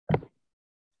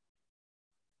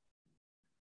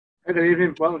Good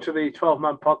evening. Welcome to the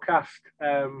 12-man podcast.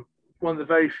 One of the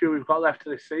very few we've got left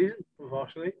of this season,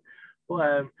 unfortunately.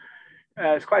 But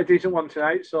it's quite a decent one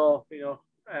tonight. So,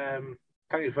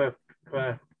 thank you for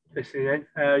listening in.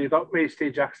 You've got me,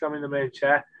 Steve Jackson. I'm in the main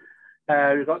chair.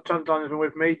 You've got John Donovan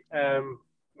with me,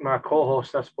 my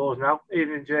co-host, I suppose, now.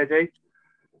 Evening, JD.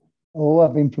 Oh,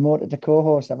 I've been promoted to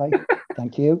co-host, have I?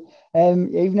 Thank you.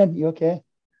 Evening, you okay?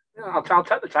 Yeah, I'll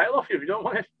take the title off you if you don't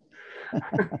want it.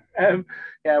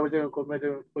 Yeah, we're doing good. We've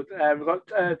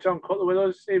got John Cutler with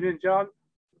us. Evening, John.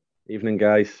 Evening,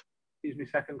 guys. He's my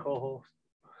second co-host.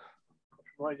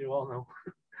 What do you all know?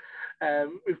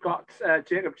 We've got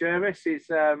Jacob Jervis. He's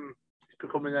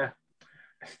becoming a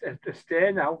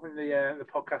stay now in the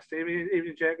podcast team.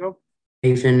 Evening, Jacob.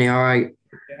 Evening, all right?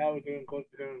 Yeah, we're doing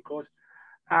good.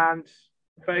 And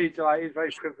very delighted, very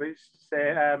privileged to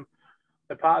say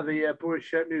they're part of the Boro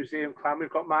Shirt Museum clan. We've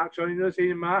got Mark joining us.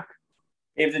 Evening, Mark.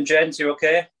 Evening, gents. You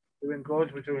okay? Doing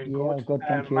good. We're doing good. Good,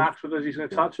 thank you. Mark's with us. He's going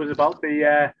to talk to us about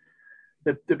the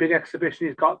big exhibition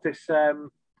he's got this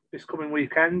coming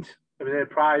weekend. The day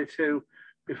prior to,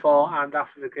 before, and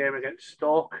after the game against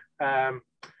Stoke.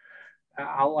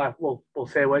 We'll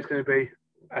say what it's going to be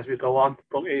as we go on,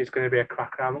 but it is going to be a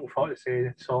cracker. I'm looking forward to seeing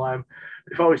it. So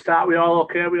before we start, we all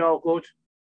okay? We all good?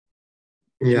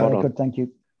 Yeah, good. Thank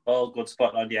you. All good.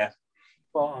 Spot on. Yeah.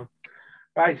 Spot on.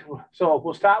 Right. So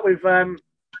we'll start with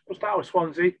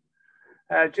Swansea.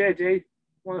 JD,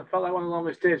 felt like one of the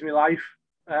longest days of my life.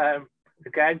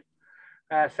 Again,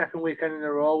 second weekend in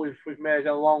a row. We've made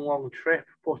a long trip,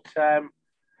 but it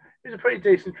was a pretty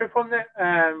decent trip, wasn't it?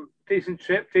 Decent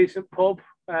trip, decent pub.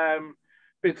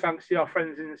 Big thanks to your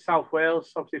friends in South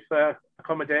Wales, obviously, for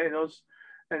accommodating us.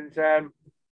 And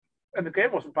the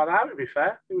game wasn't bad out, to be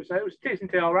fair. It was a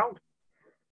decent day all round.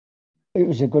 It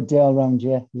was a good day all round,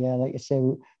 yeah. Yeah, like I say,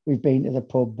 we've been to the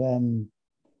pub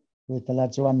with the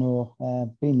lads who I know.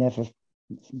 Been there for a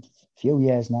few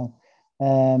years now.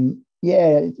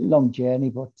 Yeah, long journey,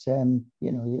 but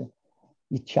you're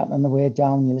chatting on the way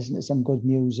down. You listen to some good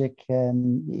music.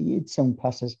 You'd some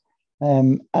passes,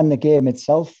 and the game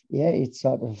itself, yeah, it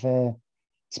sort of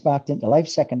sparked into life.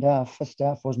 Second half, first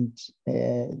half wasn't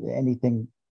anything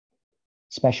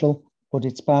special, but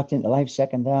it sparked into life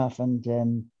second half,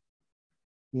 and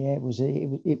yeah, it was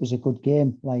a good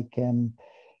game. Like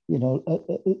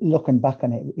looking back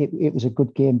on it was a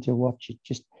good game to watch. It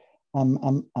just I'm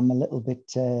a little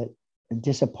bit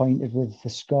disappointed with the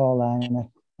scoreline.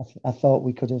 I thought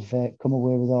we could have come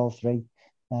away with all three,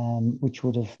 which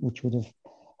would have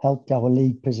helped our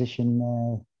league position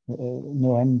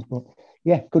no end. But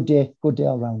yeah, good day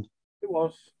all round. It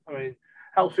was. I mean,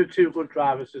 helps with two good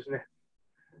drivers, doesn't it?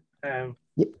 Yeah,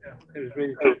 it was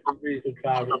really good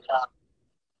drivers.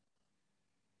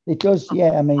 It does,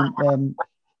 yeah. I mean,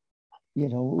 we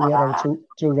had our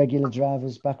two regular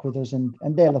drivers back with us, and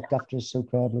they looked after us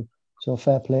superbly. So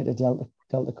fair play to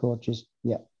Delta coaches.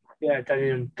 Yeah. Yeah, Danny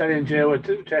and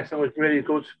Jason was really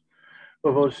good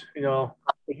with us. There was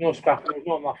no scrapping, there was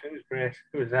no nothing. It was great.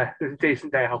 It was a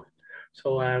decent day out.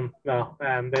 So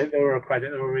they were a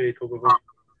credit. They were really good with us.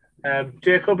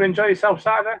 Jacob, enjoy yourself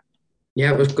Saturday.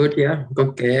 Yeah, it was good. Yeah,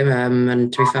 good game.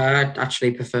 And to be fair, I'd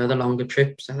actually prefer the longer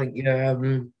trips, I think,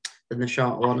 than the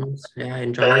short ones. Yeah, I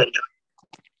enjoy it.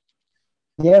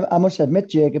 Yeah, I must admit,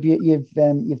 Jacob,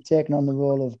 you've taken on the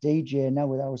role of DJ now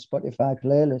with our Spotify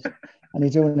playlist, and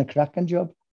you're doing a cracking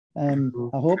job. I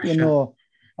hope you know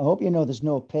there's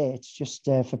no pay. It's just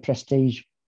for prestige.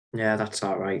 Yeah, that's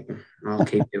all right. I'll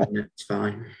keep doing it. It's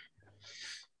fine.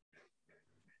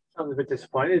 I was a bit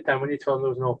disappointed then when you told me there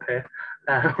was no pay.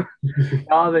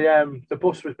 The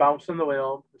bus was bouncing on the way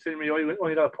home. Considering we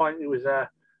only got a point, it was a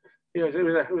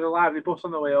lively bus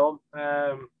on the way home.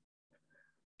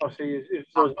 Obviously, it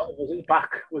was at the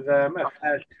back with a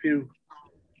fair few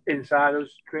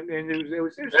insiders drinking. It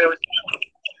was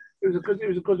a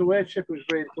good away trip. It was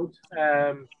really good.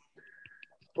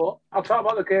 But I'll talk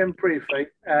about the game briefly.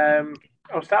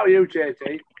 I'll start with you,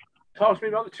 JD. Talk to me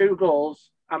about the two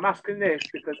goals. I'm asking this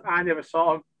because I never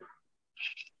saw them.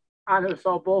 I never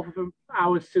saw both of them. I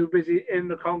was too busy in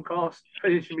the concourse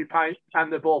finishing my pint,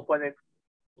 and they both went in.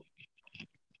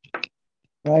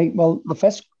 Right. Well,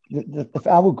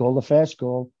 our goal, the first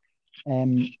goal,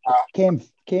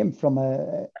 came from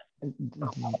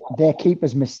their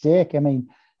keeper's mistake. I mean,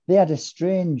 they had a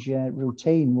strange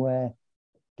routine where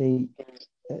the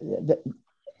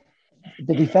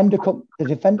defender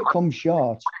comes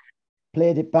short,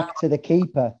 played it back to the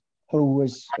keeper, who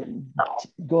was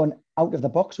going out of the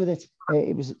box with it.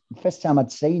 It was the first time I'd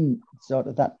seen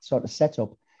that sort of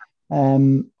setup,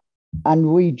 and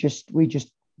we just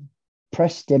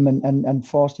pressed him and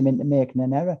forced him into making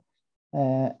an error.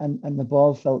 and the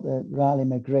ball fell to Riley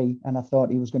McGree, and I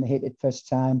thought he was going to hit it first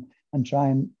time and try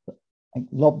and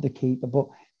lob the keeper, but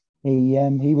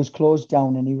he was closed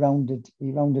down and he rounded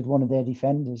one of their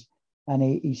defenders, and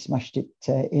he smashed it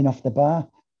in off the bar.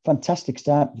 Fantastic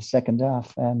start to the second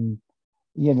half, and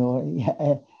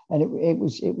it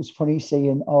was funny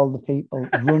seeing all the people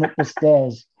run up the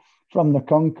stairs from the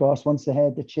concourse once they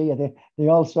heard the cheer. They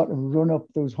all sort of run up.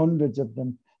 There was hundreds of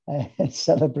them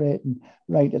celebrating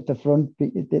right at the front.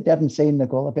 They hadn't seen the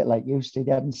goal, a bit like you, Steve.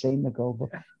 They hadn't seen the goal, but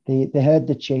they heard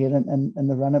the cheer and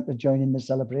they ran up to join in the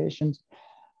celebrations.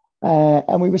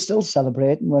 And we were still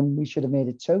celebrating when we should have made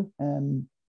it two.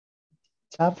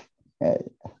 Tav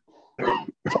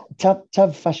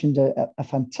fashioned a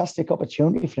fantastic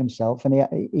opportunity for himself, and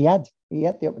he had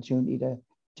the opportunity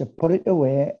to put it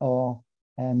away or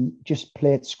just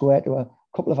play it square to a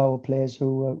couple of our players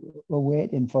who were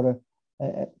waiting for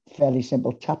a fairly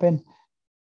simple tap in.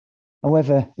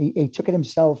 However, he took it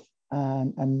himself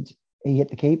and he hit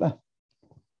the keeper.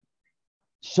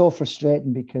 So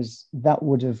frustrating, because that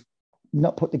would have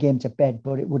not put the game to bed,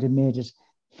 but it would have made us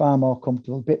far more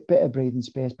comfortable, bit of breathing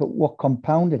space. But what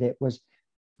compounded it was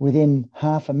within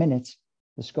half a minute,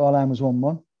 the scoreline was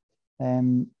 1-1.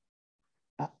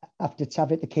 After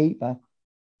Tav hit the keeper,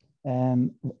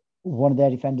 one of their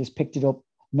defenders picked it up,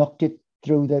 knocked it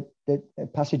through the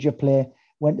passage of play,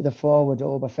 went to the forward,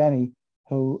 Obafemi,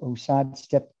 who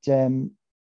sidestepped the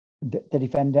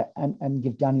defender and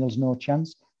give Daniels no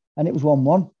chance. And it was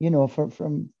 1-1,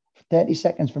 from 30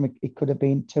 seconds from it could have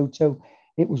been 2-2.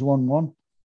 It was 1-1.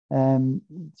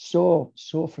 So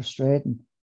frustrating.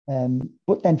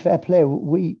 But then fair play,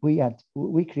 we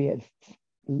created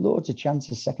loads of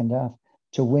chances second half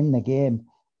to win the game.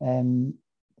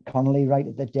 Connolly right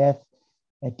at the death,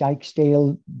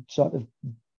 Dykesdale sort of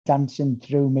dancing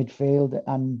through midfield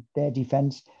and their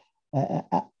defence,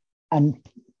 and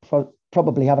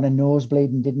probably having a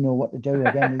nosebleed and didn't know what to do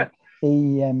again.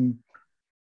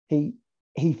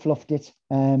 He fluffed it.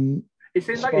 It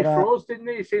seemed like he froze, didn't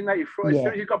he? It seemed like he froze. As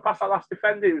soon as he got past that last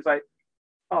defender, he was like,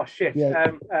 "Oh shit!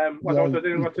 What do I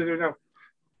do? What to do now?"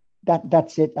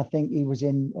 That's it. I think he was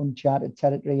in uncharted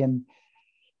territory, and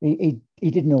he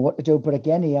didn't know what to do. But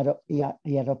again, he had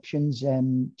options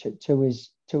to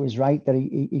his right that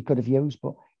he could have used,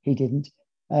 but he didn't.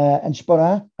 And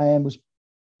Swan-ny was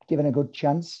given a good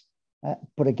chance,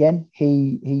 but again,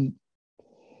 he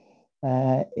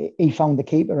found the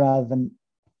keeper rather than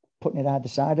putting it either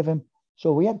side of him.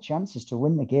 So we had chances to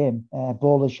win the game.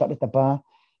 Bowler shot at the bar.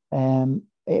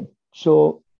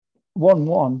 So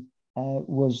 1-1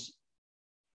 was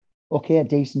okay, a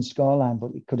decent scoreline,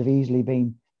 but it could have easily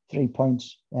been 3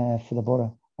 points for the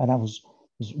Boro. And I was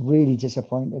really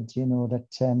disappointed,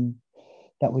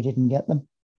 that we didn't get them.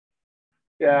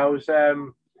 Yeah,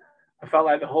 I felt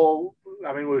like the whole.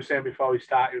 I mean, we were saying before we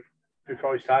started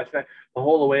today, the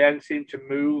whole away end seemed to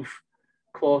move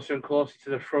closer and closer to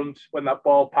the front when that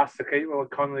ball passed the keeper. When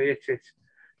Connolly hit it,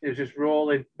 it was just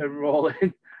rolling and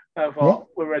rolling. I thought,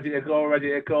 we're ready to go, and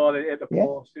it hit the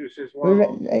post. It was just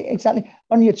exactly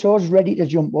on your toes, ready to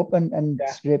jump up and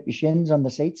scrape your shins on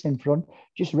the seats in front,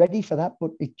 just ready for that.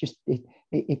 But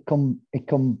it come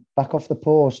back off the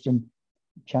post, and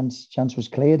chance was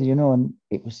cleared, and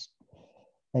it was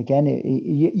again.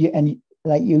 And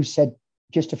like you said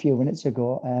just a few minutes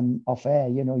ago, off air,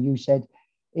 you said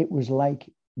it was like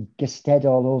Gestead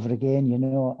all over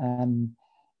again,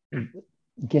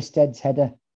 Gested's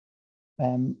header.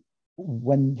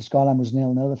 When the scoreline was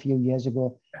 0-0 a few years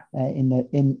ago in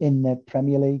the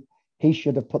Premier League, he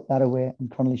should have put that away,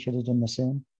 and Connolly should have done the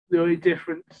same. The only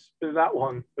difference with that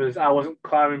one was I wasn't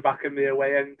climbing back in the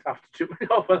away end after jumping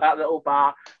over that little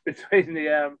bar between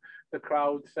the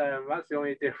crowds. That's the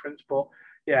only difference. But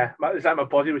yeah, it's like my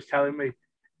body was telling me,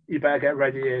 you better get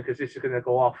ready here because this is going to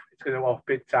go off. It's going to go off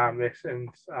big time. This and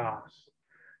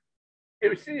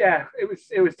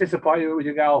it was disappointing that we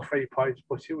didn't get all 3 points,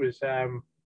 but it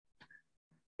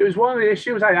was one of the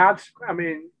issues I had. I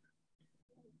mean,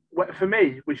 for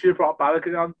me, we should have brought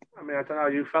Balogun on. I mean, I don't know how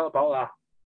you felt about that.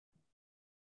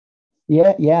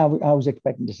 Yeah, I was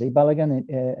expecting to see Balogun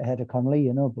ahead of Connolly,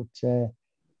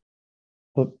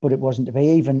 but it wasn't to be.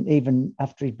 Even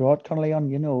after he brought Connolly on,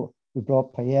 we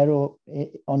brought Piero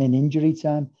on in injury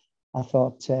time. I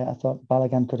thought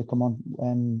Balogun could have come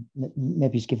on.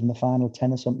 Maybe he's given the final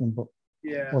 10 or something, but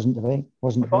wasn't to be.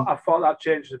 I thought that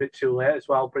change was a bit too late as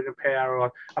well, bringing Piero on.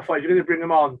 I thought if you're going to bring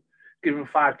him on, give him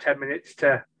 5-10 minutes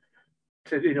to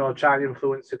try and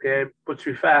influence the game. But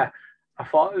to be fair, I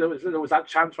thought there was that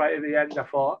chance right at the end. I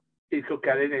thought he could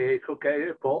get in here,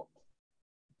 but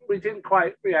we didn't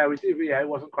quite. It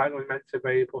wasn't quite what it meant to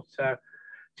be. But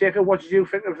Jacob, what did you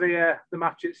think of the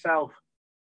match itself?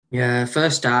 Yeah,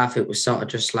 first half, it was sort of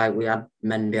just like we had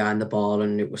men behind the ball,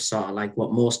 and it was sort of like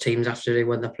what most teams have to do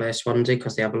when they play Swansea,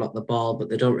 because they have a lot of the ball, but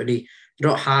they don't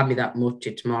hardly that much.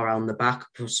 It's more around the back.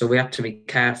 So we had to be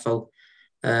careful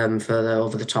for the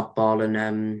over the top ball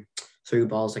and through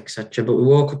balls, etc. But we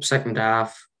woke up second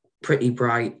half pretty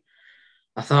bright.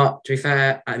 I thought, to be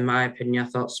fair, in my opinion, I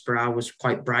thought Sproul was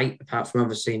quite bright, apart from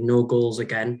obviously no goals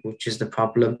again, which is the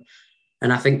problem.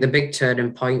 And I think the big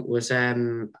turning point was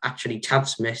actually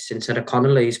Tav's miss instead of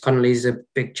Connolly's. Connolly's a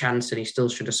big chance and he still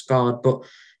should have scored. But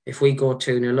if we go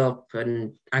 2-0 up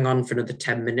and hang on for another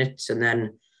 10 minutes and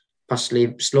then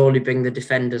possibly slowly bring the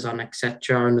defenders on,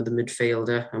 etc., another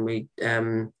midfielder, and we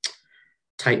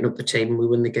tighten up the team, we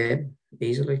win the game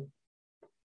easily.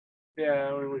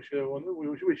 Yeah, we should have won.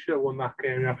 We should have won that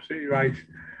game. You're absolutely right.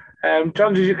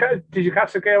 John, did you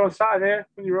catch the game on Saturday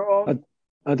when you were at home?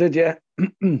 I did, yeah.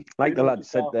 Like the lad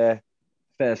said there,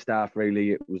 first half,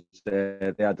 really, it was they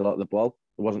had a lot of the ball.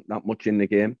 There wasn't that much in the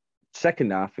game.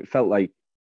 Second half, it felt like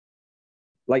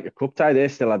a cup tie. They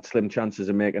still had slim chances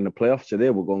of making the playoffs, so they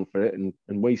were going for it, and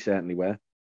we certainly were.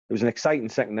 It was an exciting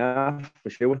second half, for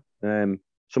sure. Some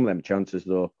of them chances,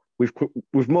 though,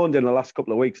 we've moaned in the last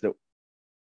couple of weeks that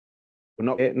we're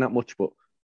not getting that much, but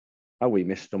how we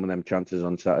missed some of them chances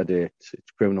on Saturday, it's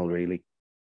criminal, really.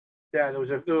 Yeah, there was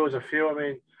a few. I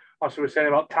mean, obviously we're saying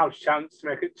about Tow's chance to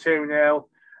make it 2-0.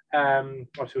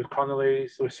 Obviously with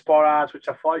Connolly's, there was Sporards, which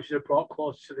I thought he should have brought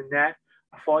closer to the net.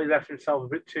 I thought he left himself a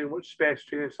bit too much space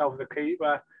between himself and the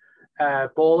keeper.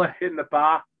 Bowler hitting the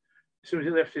bar. As soon as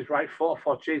he lifted his right foot, I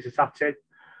thought, Jesus, that's it.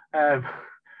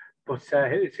 But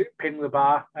it pinged the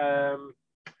bar.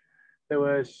 There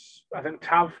was, I think,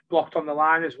 Tav blocked on the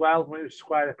line as well when it was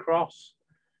squared across.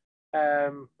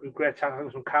 With great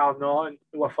tackles from Carl Norton,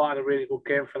 who I thought had a really good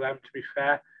game for them, to be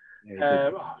fair.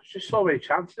 It's just so many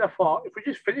chances. I thought, if we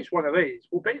just finish one of these,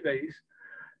 we'll beat these.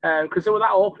 Because they were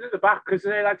that open at the back, because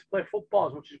they like to play football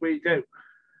as much as we do.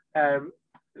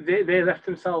 They left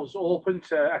themselves open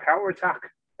to a counter-attack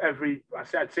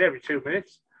I'd say every 2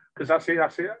 minutes, because that's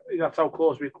how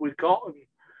close we got. And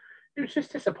it was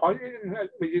just disappointing that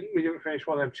we didn't finish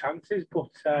one of them chances. But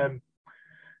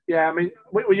yeah, I mean,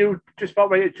 were you just about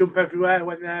ready to jump everywhere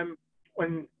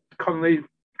when Connolly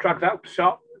dragged that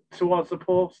shot towards the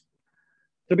post?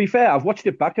 To be fair, I've watched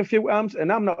it back a few times,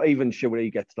 and I'm not even sure where he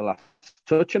gets the last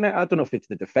touch on it. I don't know if it's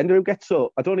the defender who gets it.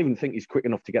 I don't even think he's quick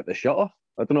enough to get the shot off.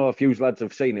 I don't know if you lads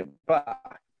have seen it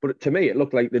back, but to me, it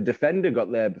looked like the defender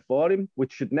got there before him,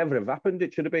 which should never have happened.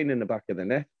 It should have been in the back of the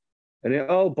net. And it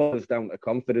all boils down to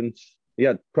confidence. He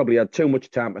probably had too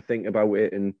much time to think about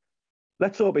it, and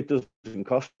let's hope it doesn't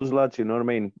cost us, lads. You know what I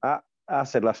mean? I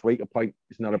said last week a point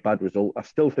is not a bad result. I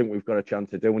still think we've got a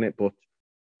chance of doing it, but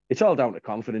it's all down to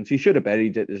confidence. He should have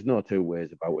buried it. There's no two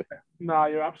ways about it. No,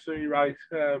 you're absolutely right.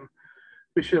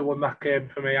 We should have won that game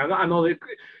for me. I know that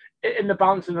in the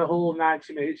balance of the whole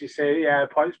 90 minutes, you say, yeah,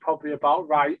 point's probably about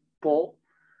right. But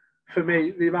for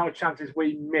me, the amount of chances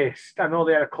we missed, I know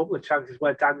they had a couple of chances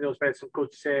where Daniels made some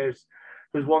good saves.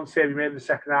 There was one save he made in the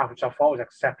second half, which I thought was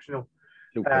exceptional.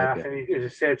 I think it was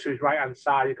a save to his right-hand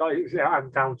side. He got his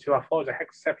hand down to. I thought it was an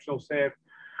exceptional save.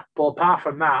 But apart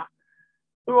from that,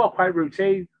 we were all quite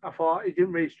routine. I thought he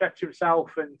didn't really stretch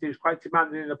himself, and he was quite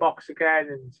demanding in the box again.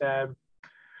 And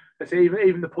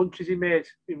even the punches he made,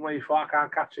 even when he thought I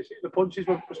can't catch this, the punches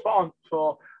were spot on.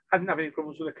 So I didn't have any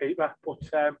problems with the keeper.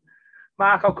 But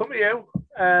Mark, I'll come to you.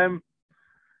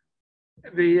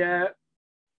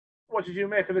 What did you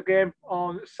make of the game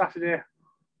on Saturday?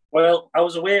 Well, I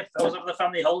was away. I was on the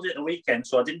family holiday at the weekend,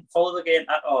 so I didn't follow the game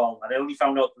at all. I only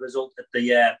found out the result at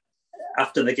the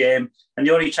after the game, and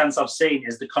the only chance I've seen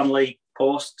is the Connolly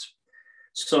post.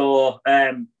 So,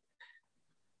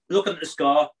 looking at the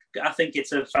score, I think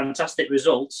it's a fantastic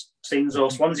result. Seems though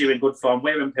Swansea are in good form,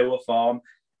 we're in poor form,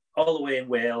 all the way in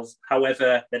Wales.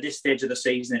 However, at this stage of the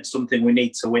season, it's something we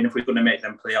need to win if we're going to make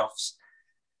them playoffs.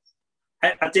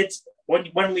 I did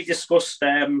when we discussed.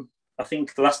 I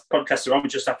think the last podcast we were on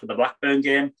just after the Blackburn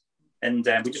game, and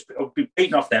we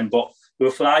beaten off them, but we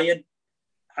were flying.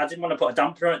 I didn't want to put a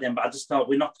damper on it then, but I just thought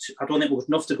I don't think we're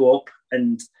enough to go up,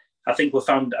 and I think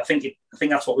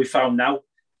that's what we found now.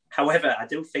 However, I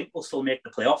do think we'll still make the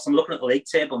playoffs. I'm looking at the league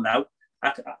table now.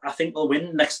 I think we'll win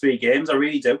the next 3 games. I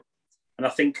really do, and I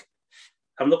think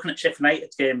I'm looking at Sheffield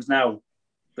United's games now.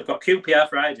 They've got QPR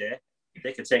Friday.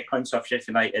 They could take points off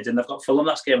Sheffield United, and they've got Fulham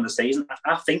last game of the season.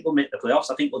 I think we'll make the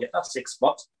playoffs. I think we'll get that 6th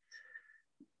spot.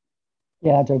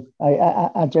 Yeah, I do.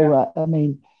 I do. I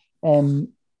mean,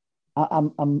 I'm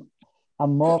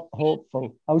more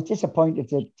hopeful. I was disappointed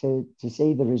to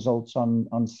see the results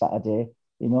on Saturday.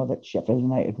 that Sheffield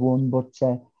United won, but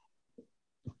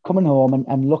coming home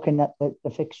and looking at the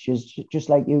fixtures, just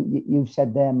like you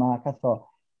said there, Mark, I thought,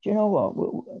 do you know what?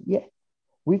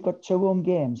 We've got 2 home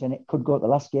games, and it could go to the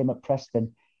last game at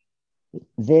Preston.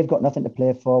 They've got nothing to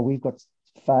play for. We've got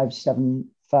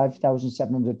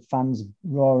 5,700 fans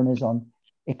roaring us on.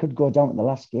 It could go down to the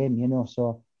last game,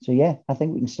 So yeah, I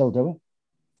think we can still do it.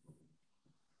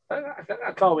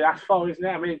 That's all we ask for, isn't it?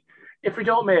 I mean, if we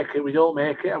don't make it, we don't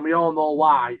make it, and we all know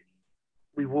why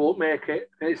we won't make it.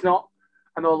 And it's not.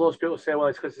 I know those people say, well,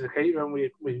 it's because it's a keeper and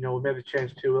we made the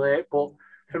change too late. But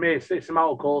for me, it's the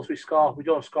amount of goals we score. We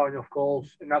don't score enough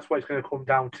goals, and that's what it's going to come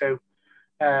down to.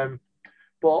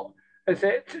 But as I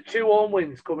say, 2 home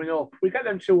wins coming up. We get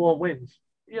them 2 home wins.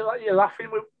 You're laughing.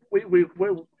 We're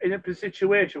in a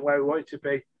situation where we want it to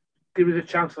be. Give us a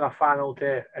chance on our final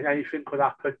day, and anything could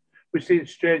happen. We've seen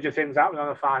stranger things happen on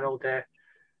the final day.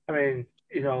 I mean,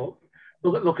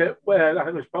 look at where I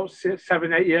think it was about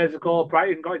 7-8 years ago.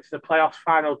 Brighton got into the playoffs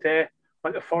final day,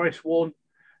 went to Forest, won.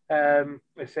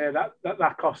 They say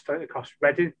that cost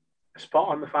Reading a spot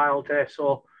on the final day.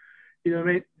 So, what I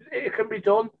mean, it can be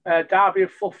done. Derby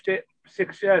have fluffed it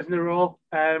 6 years in a row.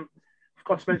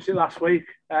 Forgot to mention it last week.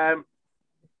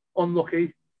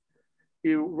 Unlucky.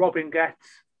 Robin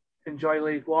Getz, enjoy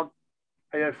League One.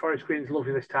 I heard Forest Green's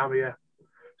lovely this time of year.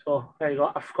 So there you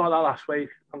go. I forgot that last week.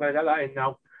 I'm going to get that in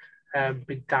now.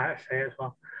 Been dying to say it as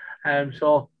well.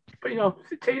 But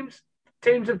teams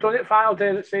have done it final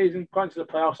day of the season, gone to the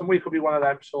playoffs, and we could be one of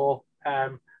them. So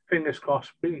fingers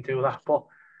crossed we can do that. But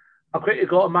I'll quickly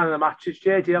go to man of the matches.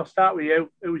 JD, I'll start with you.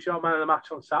 Who was your man of the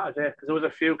match on Saturday? Because there was a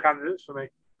few candidates for me.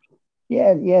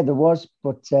 Yeah, there was,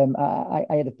 but I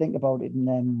had to think about it,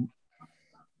 and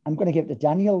I'm going to give it to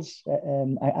Daniels.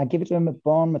 I give it to him at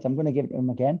Bournemouth. I'm going to give it to him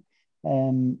again.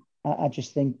 I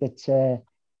just think that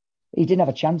he didn't have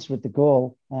a chance with the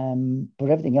goal, but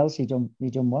everything else he done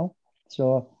well.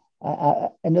 So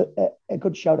a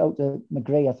good shout out to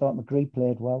McGree. I thought McGree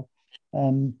played well,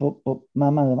 but my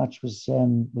man of the match was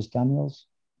Daniels.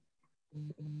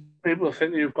 People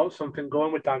think you've got something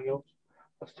going with Daniels.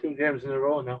 That's 2 games in a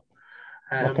row now.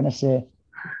 What can I say?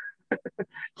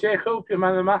 Jacob, your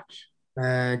man of the match?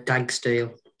 Dagsteel.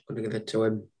 I'm going to give it to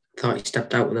him. Thought he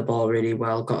stepped out with the ball really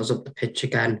well, got us up the pitch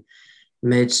again.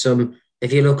 Made some.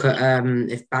 If you look at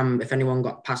if anyone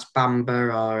got past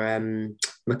Bamber or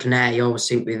McNair, he always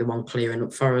seemed to be the one clearing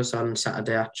up for us on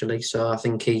Saturday actually. So I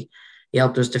think he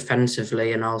helped us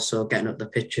defensively and also getting up the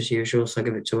pitch as usual. So I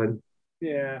give it to him.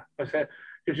 Yeah, I said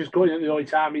he was just going at the only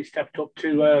time he stepped up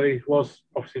too early was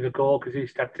obviously the goal because he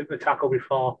stepped in the tackle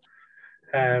before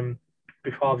the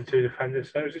 2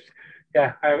 defenders. So it was just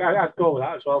I'd go with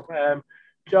that as well.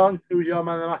 John, who was your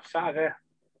man of the match Saturday?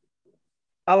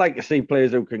 I like to see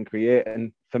players who can create,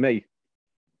 and for me,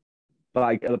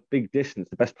 like a big distance,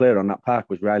 the best player on that park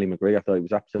was Riley McGree. I thought he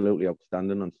was absolutely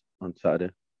outstanding on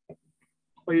Saturday.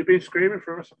 Well, you've been screaming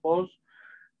for him, I suppose.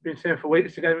 Been saying for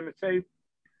weeks to get him in the team.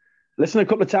 Listen, a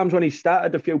couple of times when he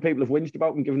started, a few people have whinged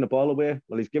about him giving the ball away.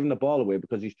 Well, he's giving the ball away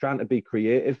because he's trying to be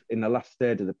creative in the last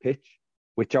third of the pitch,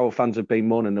 which our fans have been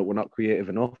moaning that we're not creative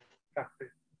enough. Exactly.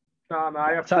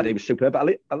 No, Saturday was superb, but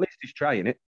at least he's trying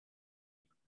it.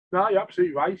 No, you're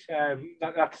absolutely right.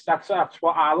 That's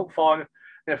what I look for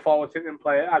in a forward-thinking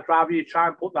player. I'd rather you try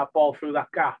and put that ball through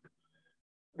that gap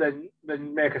than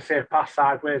make a safe pass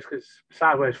sideways, because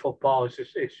sideways football is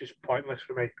just pointless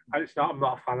for me. I'm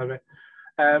not a fan of it.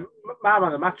 My man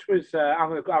of the match was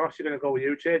I'm actually going to go with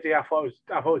you, JD. I thought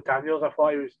it was Daniels. I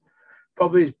thought he was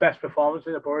probably his best performance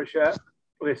in a Boro Shirt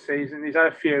this season. He's had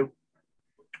a few,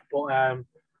 but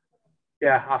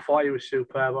I thought he was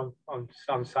superb on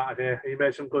Saturday. He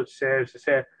made some good saves.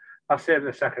 That save in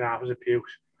the second half was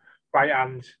abuse. Right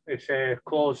hand, it's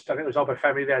closed. I think it was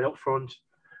Obafemi there up front.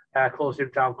 Closed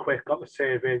him down quick, got the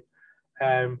save in.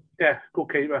 Good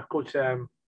keeper, good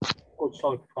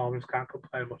solid performance. Can't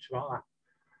complain much about that.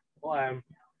 But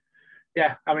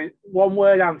I mean, one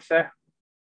word answer.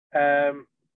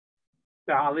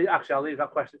 I'll leave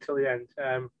that question till the end.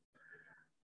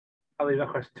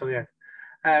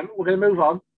 We're going to move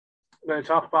on. We're going to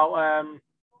talk about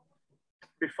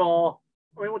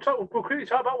we'll quickly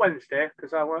talk about Wednesday,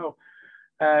 because I want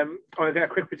to get a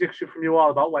quick prediction from you all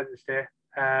about Wednesday,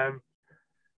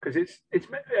 because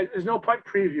there's no point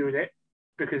previewing it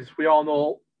because we all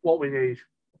know what we need.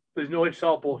 There's no ifs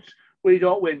or buts. We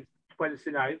don't win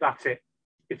Wednesday night. That's it.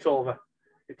 It's over.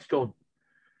 It's done.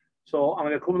 So I'm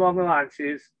going to come along the lines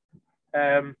here.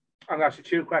 I'm going to ask you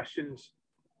 2 questions.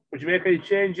 Would you make any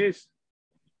changes?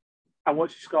 And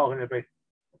what's your score going to be?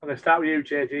 I'm going to start with you,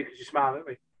 JD, because you're smiling at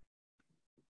me.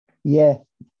 Yeah,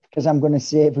 because I'm going to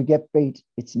say if we get beat,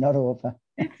 it's not over.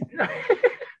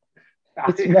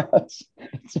 It's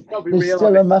not.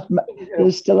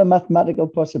 There's still a mathematical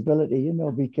possibility,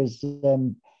 because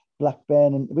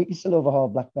Blackburn, and we can still overhaul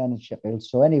Blackburn and Sheffield.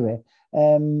 So anyway,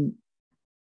 I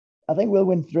think we'll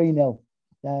win 3-0.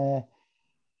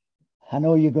 I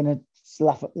know you're going to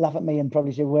laugh at me and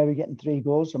probably say, where are we getting 3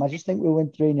 goals from? I just think we'll win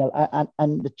 3-0.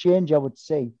 And the change I would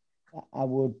see, I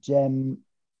would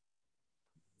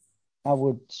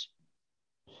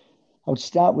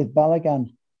start with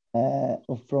Balogun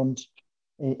up front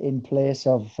in place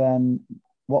of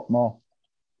Watmore.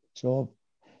 So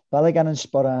Balogun and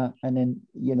Spotter, and then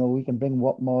we can bring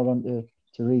Watmore on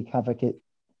to wreak havoc at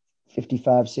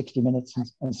 55, 60 minutes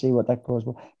and see what that goes.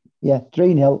 Well, yeah,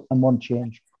 3-0 and 1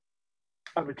 change.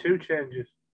 That'd be 2 changes.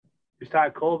 You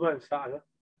started Coburn and started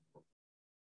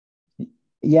it.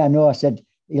 Yeah, no, I said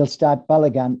he'll start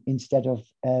Balogun instead of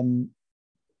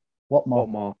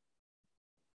Watmore.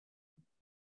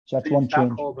 So that's 1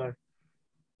 change. Coburn.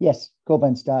 Yes,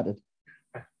 Coburn started.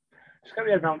 Just get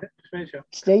me around it. Just make sure.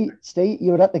 Steve,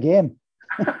 you were at the game.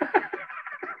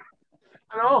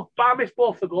 I know, but I missed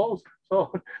both the goals,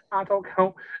 so I don't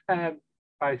count.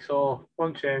 Right, so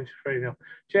 1 change, 3-0.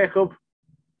 Jacob?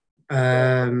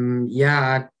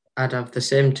 Yeah, I'd have the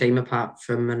same team apart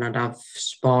from, and I'd have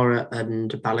Sporer and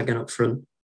Balogun up front.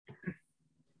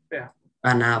 Yeah.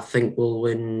 And I think we'll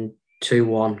win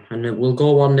 2-1, and we'll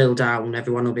go 1-0 down.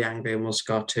 Everyone will be angry, and we'll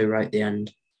score 2 right at the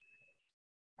end.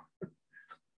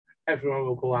 Everyone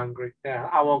will go angry. Yeah,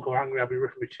 I won't go angry. I'll be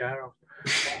ripping my chair off.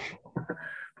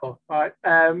 Cool. All right.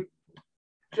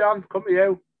 John, come to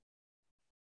you.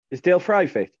 Is Dale Fry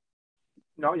fit?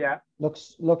 Not yet.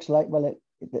 Looks like, well,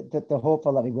 they're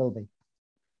hopeful that he will be.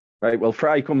 Right, well,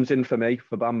 Fry comes in for me,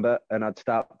 for Bamba, and I'd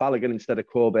start Balogun instead of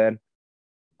Coburn,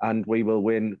 and we will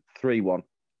win 3-1.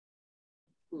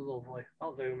 Lovely.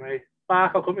 That'll do me.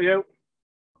 Mark, I'll come to you.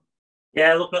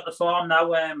 Yeah, looking at the form now,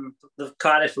 the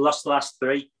Cardiff lost the last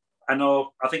 3. I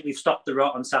think we've stopped the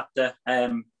rot on Saturday.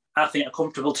 I think a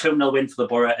comfortable 2-0 win for the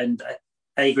Boro, and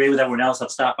I agree with everyone else.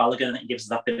 I'd start Balogun. I think it gives us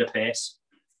that bit of pace.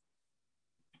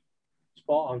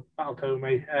 Spot on. That'll do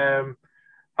me.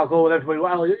 I'll go with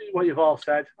everybody. What you've all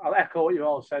said. I'll echo what you've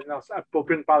all said, and I'll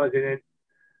bring Balogun in.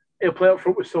 He'll play up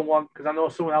front with someone, because I know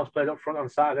someone else played up front on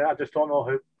Saturday. I just don't know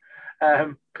who.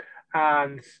 And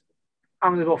I'm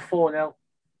going to go 4-0.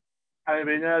 And it'll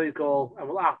be an early goal, and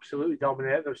we'll absolutely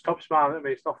dominate them. Stop smiling at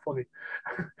me. It's not funny.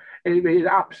 It'll be an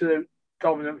absolute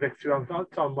dominant victory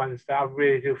on Wednesday. I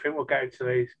really do think we'll get into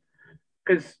these,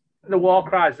 because the war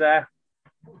cry's there.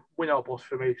 Win or bust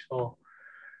for me. So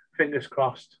fingers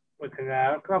crossed. We can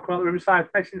come out the riverside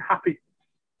nice and happy.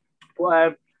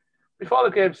 But before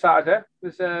the game Saturday,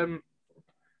 there's an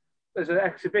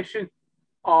exhibition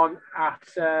on at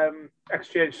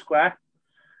Exchange Square.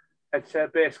 It's a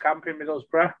base camp in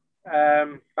Middlesbrough.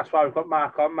 That's why we've got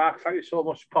Mark on. Mark, thank you so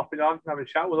much for popping on and having a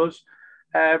chat with us.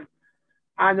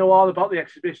 I know all about the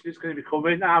exhibition that's going to be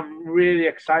coming. I'm really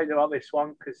excited about this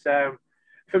one, because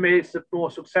for me, it's the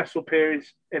most successful period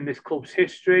in this club's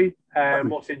history,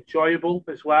 most enjoyable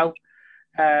as well.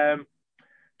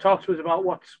 Talk to us about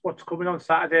what's coming on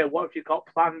Saturday. What have you got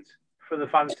planned for the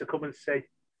fans to come and see?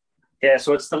 Yeah,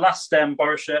 so it's the last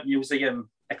Boro Shirt Museum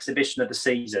exhibition of the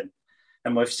season.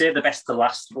 And we've saved the best to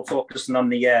last. We're focusing on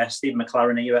the Steve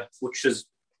McClaren era, which is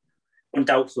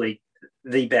undoubtedly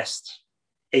the best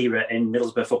era in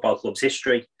Middlesbrough Football Club's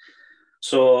history.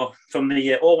 So from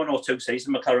the 01-02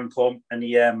 season, McClaren come, and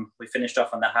we finished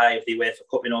off on the high of the UEFA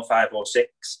Cup in 05-06.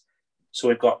 So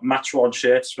we've got match-worn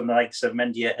shirts from the likes of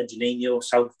Mendy, Edginino,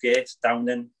 Southgate,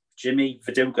 Downing, Jimmy,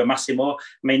 Viduka, Massimo. I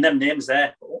mean, them names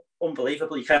there,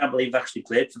 unbelievable. You can't believe they've actually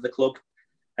played for the club.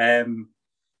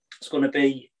 It's going to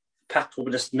be packed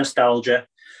with nostalgia.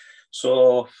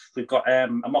 So we've got a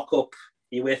mock-up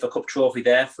UEFA Cup trophy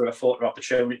there for a photo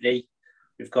opportunity.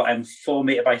 We've got 4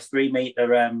 metre by 3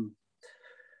 metre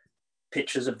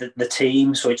pictures of the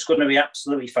team. So it's going to be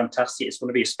absolutely fantastic. It's going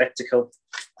to be a spectacle.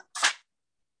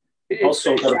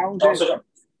 Sorry? I was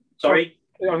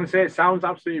going to say, it sounds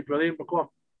absolutely brilliant, but go on.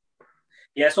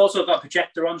 Yeah, it's also got a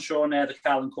projector on showing the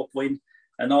Carling Cup win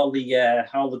and all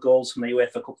the goals from the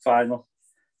UEFA Cup final.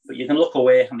 But you can look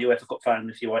away from the UEFA Cup final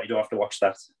if you want. You don't have to watch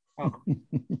that. Oh.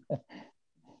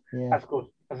 Yeah. That's good.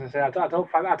 As I say, I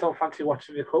don't fancy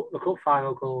watching the cup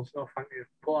final goals. No, thank you.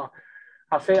 But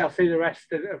I'll see the rest.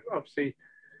 Obviously,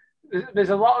 there's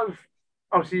a lot of.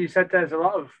 Obviously, you said there's a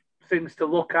lot of things to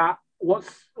look at.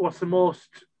 What's the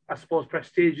most, I suppose,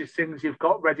 prestigious things you've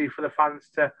got ready for the fans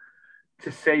to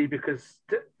see? Because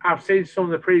I've seen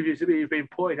some of the previews that you've been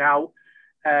putting out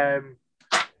on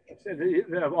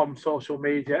social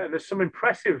media, and there's some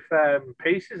impressive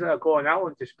pieces that are going out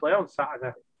on display on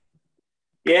Saturday.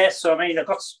 Yeah, so I mean, I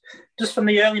got just from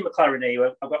the early McClaren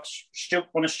era, I got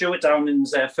one of Stuart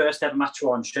Downing's first ever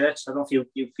match-worn shirts. I don't know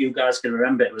if you guys can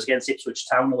remember. It was against Ipswich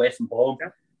Town away from home.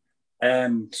 Yeah.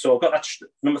 So I've got that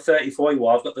number 34 he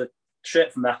wore. I've got the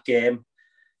shirt from that game.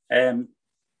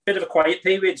 Bit of a quiet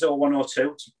period, 01,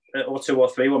 02, or 2 or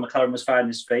 3 when McClaren was finding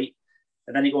his feet.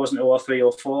 And then he goes into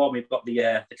 03, 04, and we've got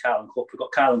the Carling Cup. We've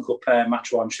got Carling Cup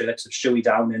match-worn shirts of Stewie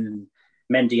Downing and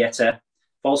Mendieta.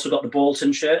 We've also got the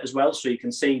Bolton shirt as well, so you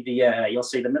can see you'll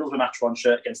see the middle of the match-worn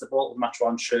shirt against the Bolton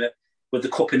match-worn shirt with the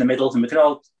cup in the middle,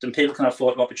 and people can have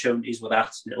photo opportunities with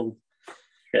that. It'll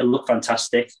look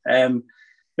fantastic.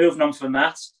 Moving on from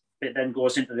that, it then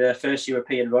goes into the first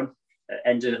European run,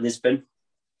 ended at Lisbon,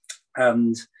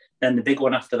 and then the big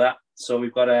one after that. So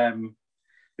we've got a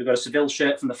Seville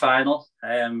shirt from the final.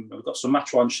 We've got some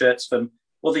match-worn shirts from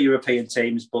other European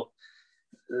teams, but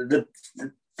the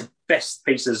best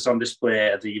pieces on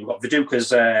display. We've got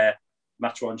Viduka's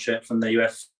match-worn shirt from the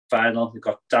UF final. We've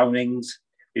got Downing's.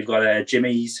 We've got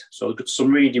Jimmy's. So we've got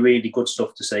some really, really good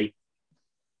stuff to see.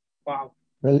 Wow,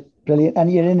 brilliant!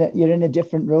 And you're in a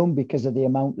different room because of the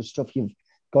amount of stuff you've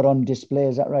got on display.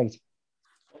 Is that right?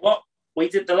 What we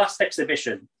did the last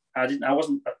exhibition,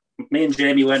 me and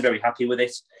Jamie weren't very happy with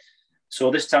it. So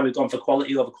this time we've gone for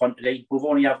quality over quantity. We've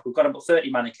got about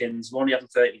 30 mannequins. We're only having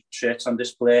 30 shirts on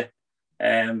display.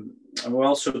 And we're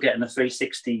also getting a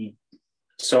 360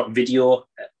 sort of video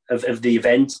of the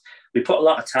event. We put a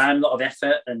lot of time, a lot of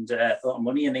effort, and a lot of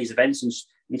money in these events. And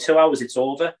in 2 hours, it's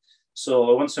over.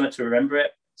 So I want someone to remember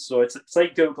it. So it's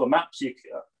like Google Maps. You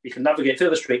can navigate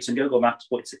through the streets in Google Maps,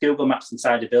 but it's a Google Maps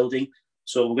inside a building.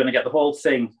 So we're going to get the whole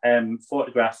thing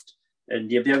photographed,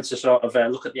 and you'll be able to sort of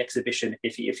look at the exhibition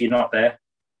if you're not there.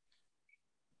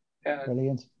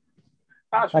 Brilliant.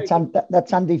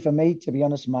 That's handy for me, to be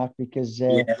honest, Mark, because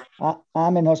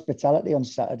I'm in hospitality on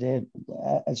Saturday,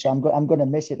 so I'm going to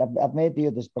miss it. I've made the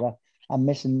others, but I'm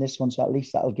missing this one, so at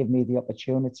least that'll give me the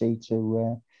opportunity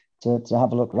to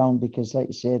have a look around, because, like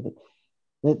you say,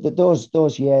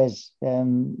 those years,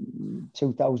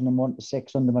 2001 to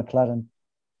 6 under McClaren,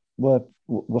 were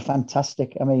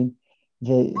fantastic. I mean,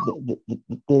 the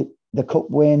cup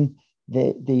win,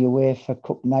 the UEFA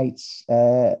Cup nights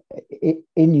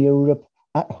in Europe,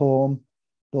 at home,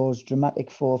 those dramatic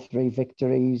 4-3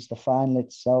 victories, the final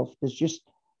itself. There's just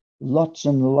lots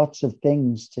and lots of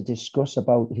things to discuss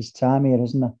about his time here,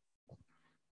 isn't there?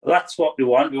 Well, that's what we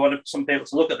want. We want some people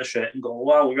to look at the shirt and go,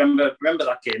 "Wow, remember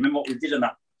that game? Remember what we did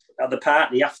at the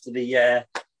party after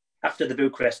the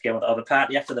Bucharest game, or the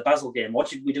party after the Basel game? What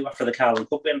did we do after the Carling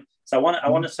Cup game?" So I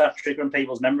want to start triggering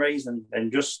people's memories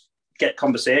and just get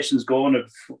conversations going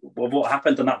of what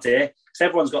happened on that day. Because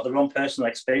everyone's got their own personal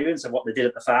experience of what they did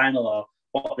at the final or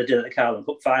what they did at the Carling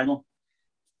Cup final.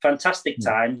 Fantastic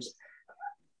times.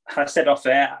 I said off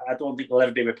air, I don't think they'll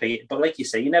ever be repeated. But like you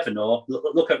say, you never know.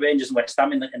 Look at Rangers and West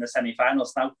Ham in the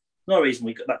semi-finals now. No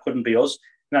reason that couldn't be us.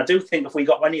 And I do think if we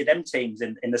got any of them teams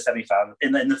in the semi-final,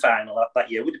 in the final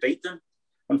that year, we'd beat them.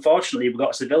 Unfortunately, we've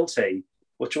got a Seville team,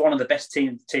 which are one of the best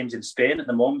teams in Spain at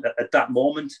the moment, at that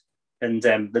moment. And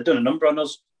they've done a number on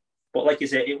us. But like you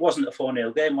say, it wasn't a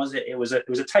 4-0 game, was it? It was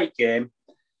a tight game.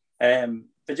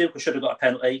 Viduka should have got a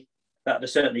penalty. That would have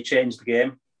certainly changed the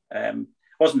game.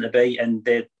 Wasn't to be. And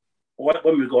when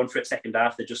we were going for it second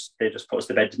half, they just put us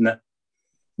to bed, didn't they?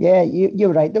 Yeah,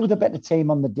 you're right. They were the better team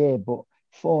on the day, but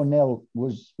 4-0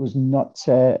 was not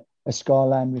a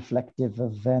scoreline reflective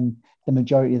of the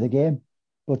majority of the game.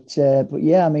 But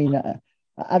yeah, I mean,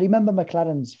 I remember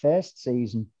McClaren's first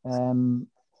season.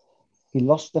 He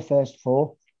lost the first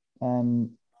 4.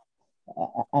 And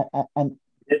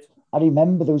I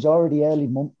remember there was already early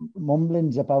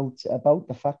mumblings about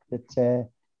the fact that,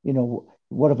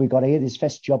 what have we got here? His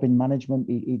first job in management.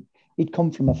 He'd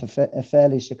come from a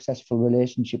fairly successful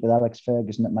relationship with Alex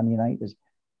Ferguson at Man United,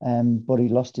 but he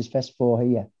lost his first 4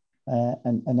 here.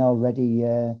 And already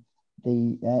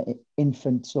the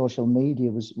infant social media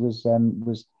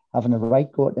was having a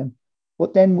right go at him.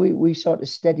 But then we sort of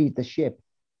steadied the ship.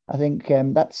 I think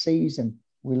that season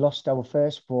we lost our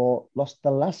first 4, lost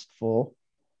the last 4,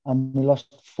 and we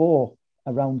lost 4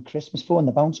 around Christmas, 4 on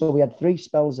the bounce. So we had 3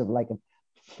 spells of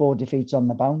 4 defeats on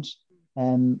the bounce.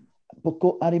 But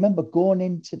I remember going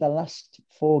into the last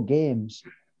 4 games,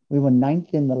 we were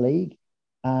 9th in the league,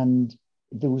 and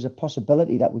there was a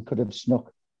possibility that we could have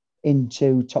snuck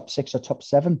into top 6 or top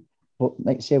 7. But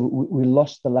like I say, we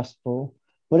lost the last 4.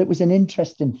 But it was an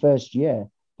interesting first year.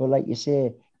 But like you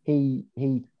say, he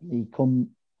come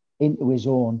into his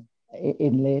own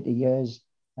in later years.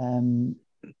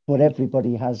 But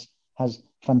everybody has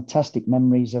fantastic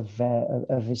memories of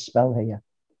his spell here.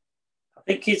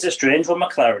 think he's a strange one,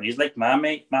 McClaren. He's like my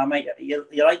mate. You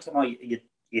like him or you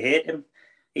hate him.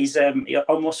 He's our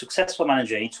most successful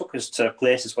manager. He took us to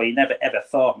places where you never ever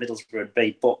thought Middlesbrough would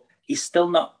be, but he's still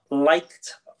not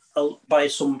liked by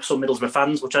some Middlesbrough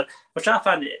fans, which I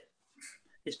find it.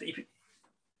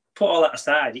 Put all that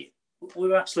aside, we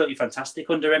were absolutely fantastic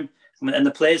under him, and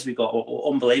the players we got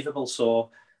were unbelievable.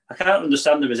 So I can't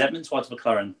understand the resentment towards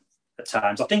McClaren at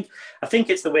times. I think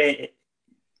it's the way.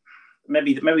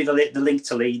 Maybe the link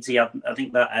to Leeds. I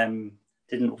think that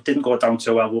didn't go down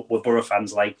too well with Boro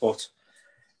fans but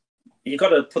you got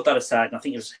to put that aside. And I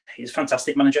think he's a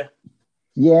fantastic manager.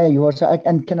 Yeah, he was.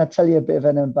 And can I tell you a bit of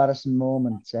an embarrassing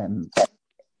moment?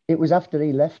 It was after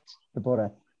he left the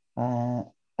Boro,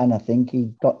 and I think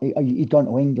he'd gone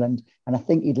to England, and I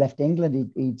think he'd left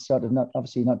England. He'd sort of not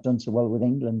done so well with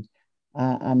England,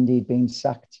 and he'd been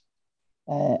sacked.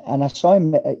 And I saw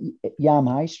him at Yam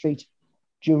High Street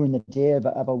during the day,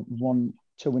 about 1,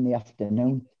 2 in the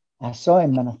afternoon. I saw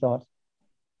him and I thought,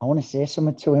 I want to say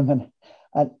something to him,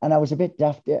 and I was a bit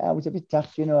daft. I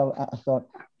thought,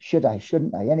 should I,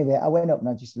 shouldn't I? Anyway, I went up and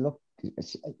I just said, look,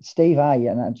 Steve,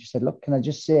 and I just said, look, can I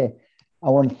just say,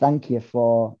 I want to thank you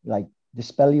for the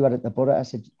spell you had at the Boro. I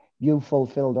said, you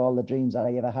fulfilled all the dreams that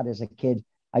I ever had as a kid.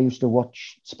 I used to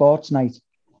watch Sports Night,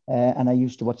 and I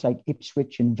used to watch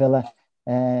Ipswich and Villa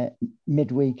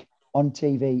midweek on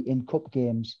TV in cup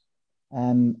games.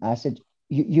 I said,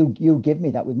 you give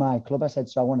me that with my club. I said,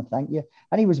 so I want to thank you.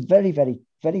 And he was very, very,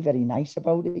 very, very nice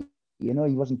about it. He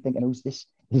wasn't thinking, who's this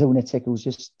lunatic who's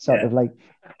just sort of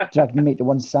dragging me to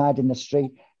one side in the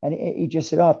street. And he just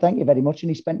said, oh, thank you very much. And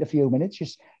he spent a few minutes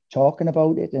just talking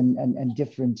about it and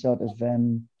different sort of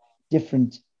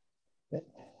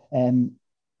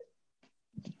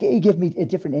he gave me a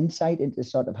different insight into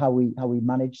sort of how we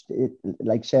managed it,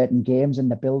 certain games and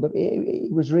the build up. He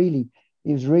was really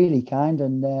kind,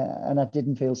 and I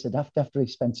didn't feel so daft after he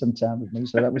spent some time with me,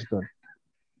 so that was good.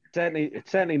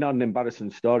 It's certainly not an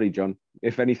embarrassing story, John.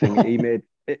 If anything, he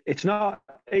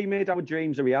made our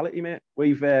dreams a reality, mate.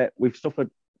 We've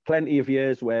suffered plenty of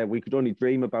years where we could only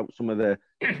dream about some of the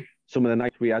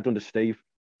nights we had under Steve.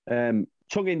 Tongue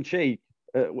in cheek.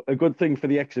 A good thing for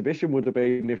the exhibition would have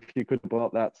been if you could have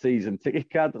bought that season ticket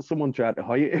card that someone tried to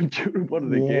hire him during one of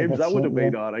the games. That would have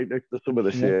been all right next to some of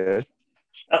the shares.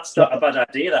 That's not a bad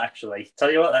idea, that, actually. Tell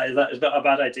you what, that is not a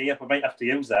bad idea. We might have to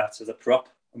use that as a prop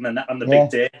on the big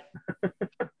day.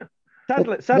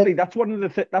 Sadly, that's one of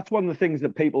the things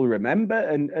that people remember,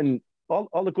 and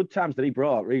all the good times that he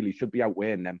brought really should be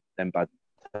outweighing them bad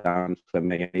times for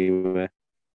me. Anyway.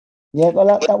 Yeah,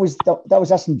 well, that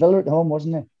was Aston Villa at home,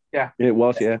 wasn't it? Yeah, it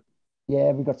was.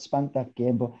 Yeah, we got spanked that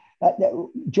game. But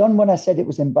John, when I said it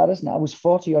was embarrassing, I was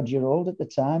 40-odd-year-old at the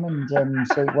time, and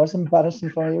so it was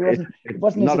embarrassing for me. It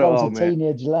wasn't as if I was a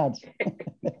teenage lad.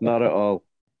 Not at all.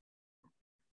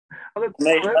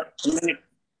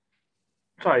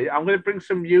 Sorry, I'm going to bring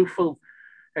some youthful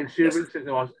exuberance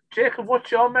into us. Jacob,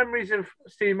 what's your memories of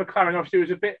Steve McClaren? Obviously, it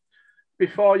was a bit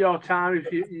before your time.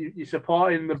 If you're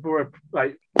supporting the Boro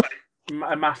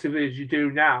massively as you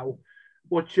do now,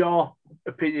 what's your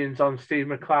opinions on Steve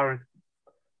McClaren?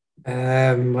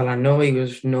 Well, I know he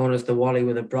was known as the Wally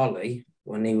with a brolly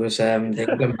when he was the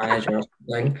England manager or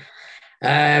something.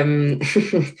 And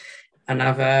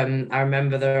I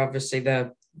remember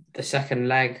the second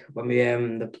leg when we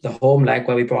the home leg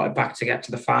where we brought it back to get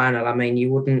to the final.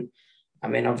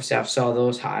 Obviously I've saw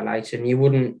those highlights, and you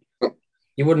wouldn't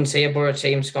see a Boro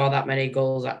team score that many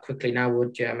goals that quickly now,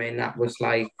 would you? I mean, that was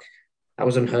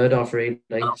unheard of, really.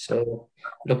 So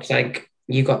looks like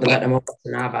you got the better moments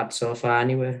than I've had so far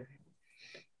anyway.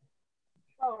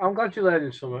 Oh, I'm glad you're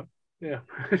learning something. Yeah.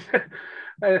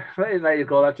 There you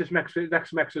go. That just makes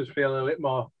us feel a little bit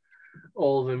more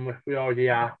old than we already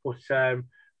are. But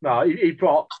no, he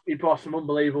brought some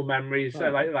unbelievable memories.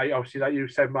 Oh. Like obviously, like you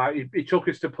said, Mike, he took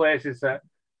us to places that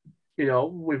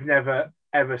we've never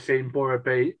ever seen Boro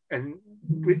beat, and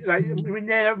we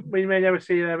may never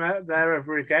see them out there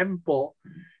ever again. But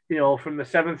from the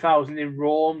 7,000 in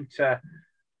Rome to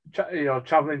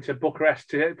traveling to Bucharest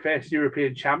to face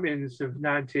European champions of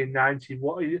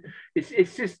 1990,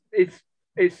 it's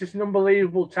just an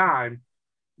unbelievable time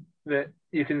that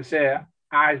you can say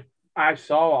I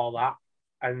saw all that.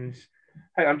 And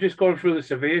I'm just going through the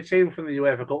Sevilla team from the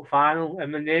UEFA Cup final,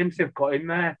 and the names they've got in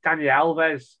there: Daniel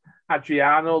Alves,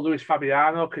 Adriano, Luis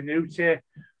Fabiano, Canute,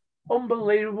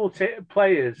 unbelievable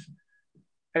players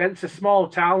against a small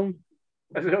town,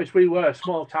 as we were, a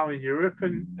small town in Europe,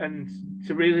 and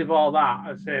to relive all that,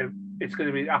 I say it's going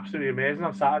to be absolutely amazing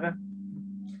on Saturday.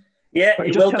 Yeah,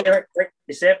 it will be.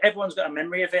 Everyone's got a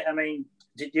memory of it. I mean,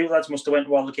 you lads must have went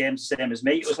to all the games the same as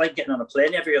me. It was like getting on a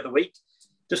plane every other week.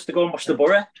 just to go and watch the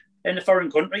Boro in a foreign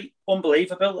country.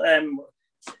 Unbelievable.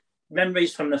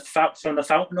 Memories from the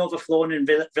fountain overflowing in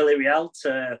Villarreal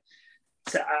to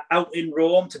out in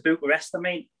Rome to Bucharest. I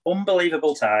mean,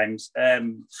 unbelievable times.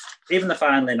 Even the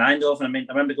final in Eindhoven. I mean,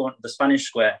 I remember going to the Spanish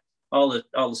Square. All the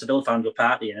Seville fans were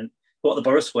partying, and go to the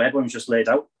Boro Square, everyone was just laid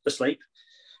out to sleep.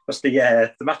 Because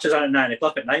the matches on at 9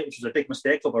 o'clock at night, which was a big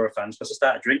mistake for Boro fans, because they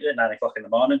started drinking at 9 o'clock in the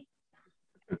morning.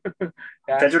 Yeah.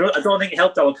 I don't think it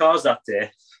helped our cause that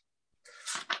day.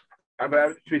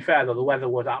 To be fair though, the weather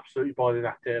was absolutely boiling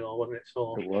that day, though, wasn't it?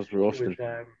 So it was roasting.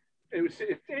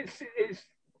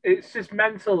 It's just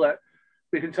mental that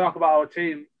we can talk about our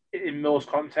team in those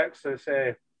contexts. To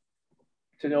say,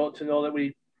 to know that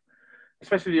we,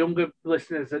 especially the younger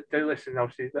listeners that do listen,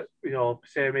 obviously, that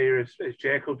same era as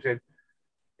Jacob's in.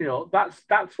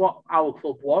 That's what our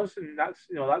club was, and that's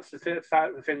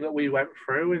the thing that we went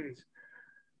through, and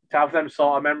to have them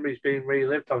sort of memories being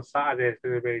relived on Saturday is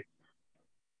going to be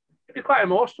quite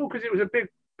emotional, because it was a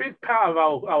big part of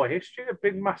our history, a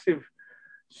big massive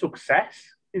success.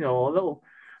 A little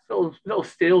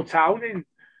steel town in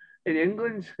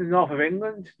England, in the north of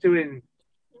England, doing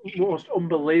most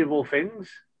unbelievable things.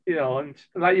 And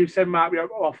like you said, Mark,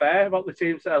 off air about the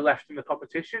teams that are left in the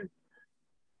competition.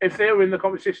 If they were in the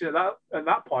competition at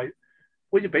that point,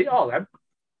 would you beat all them?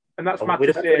 And that's mad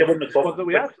to say the squad that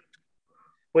we had.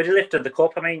 We'd have lifted the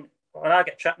cup. I mean, when I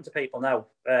get chatting to people now,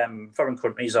 foreign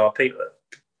countries or people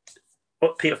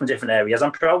from different areas,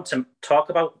 I'm proud to talk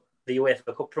about the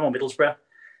UEFA Cup from Middlesbrough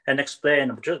and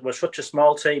explain we're such a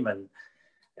small team and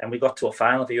we got to a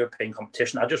final of the European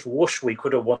competition. I just wish we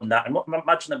could have won that. And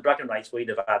imagine the bragging rights we'd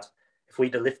have had if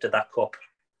we'd have lifted that cup.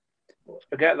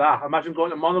 Forget that. Imagine going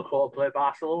to Monaco to play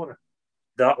Barcelona.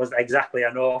 That was exactly,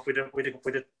 I know. If we'd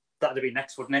have, that'd be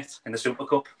next, wouldn't it, in the Super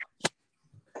Cup?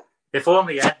 If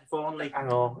only, yeah. If only. I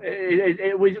know.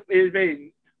 It would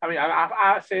be. I mean,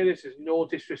 I say this as no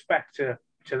disrespect to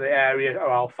the area or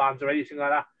our fans or anything like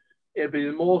that. It'd be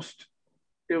one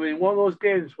of those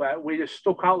games where we just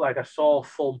stuck out like a sore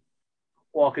thumb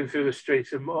walking through the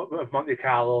streets of Monte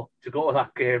Carlo to go to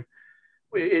that game.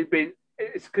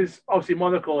 It's because obviously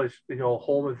Monaco is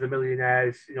home of the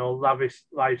millionaires, lavish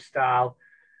lifestyle.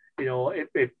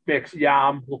 It makes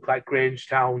Yarm look like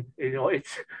Grangetown. It'd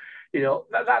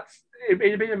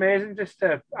been amazing just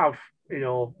to have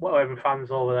whatever fans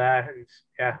over there, and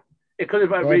yeah, it could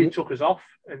have really took us off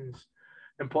and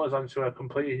put us onto a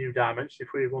completely new dimension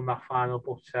if we had won that final.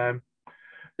 But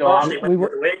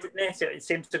it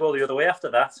seemed to go the other way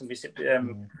after that, and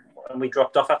we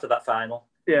dropped off after that final.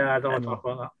 Yeah, I don't want to talk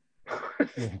about that.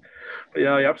 But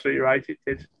yeah, you're absolutely right. It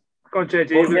did. Go on,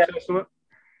 JD.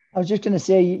 I was just going to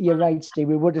say, you're right, Steve.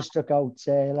 We would have stuck out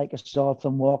like a sore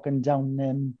thumb walking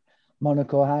down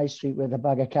Monaco High Street with a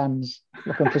bag of cans,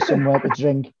 looking for somewhere to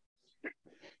drink.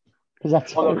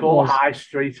 That's Monaco High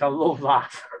Street. I love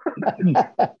that.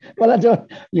 Well, I don't.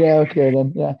 Yeah, okay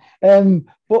then. Yeah.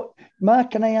 But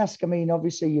Mark, can I ask? I mean,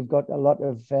 obviously, you've got a lot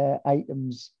of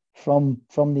items from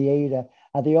the era.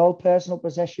 Are they all personal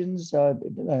possessions?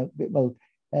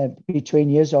 Between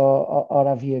years, or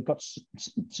have you got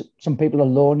some people to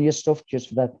loan you stuff just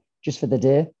for the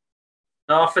day?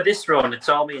 No, for this run, it's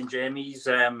all me and Jamie's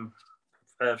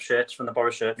shirts from the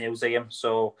Boro Shirt Museum.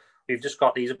 So we've just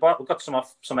got these. We've got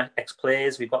some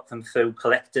ex-players. We've got them through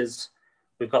collectors.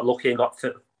 We've got lucky and got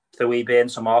through eBay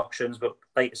and some auctions. But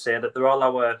like I say, that they're all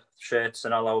our shirts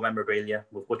and all our memorabilia,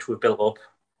 which we've built up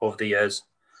over the years.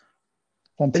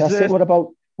 Fantastic.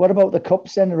 What about the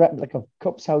cups then? The replica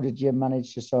cups, how did you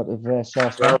manage to sort of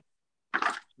source them?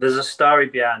 There's a story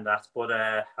behind that, but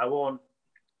I won't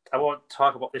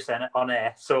talk about this on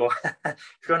air. So if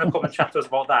you want to come and chat to us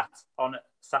about that on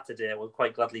Saturday, we'll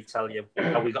quite gladly tell you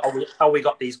how we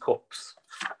got these cups.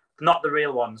 Not the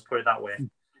real ones, put it that way.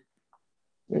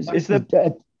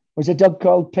 Was a dog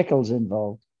called Pickles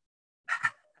involved?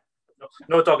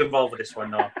 No dog involved with this one,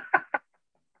 no.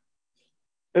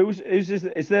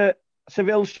 Is there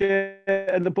Seville shirt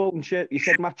and the Bolton shirt? You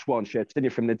said match worn shirts, didn't you,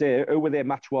 from the day? Who were they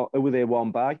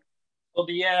worn by? Well,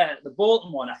 the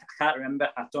Bolton one, I can't remember.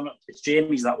 I don't know. It's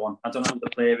Jamie's, that one. I don't know who the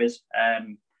player is.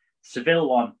 Seville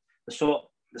one, they're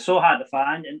so hard to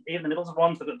find, and even the Middlesbrough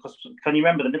ones. Because can you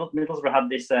remember the Middlesbrough had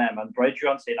this embroidery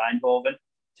on, say, Eindhoven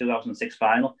 2006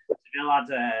 final. Seville had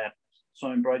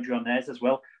some embroidery on theirs as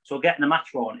well. So getting a match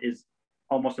worn is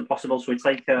almost impossible. So it's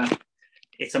like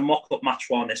it's a mock-up match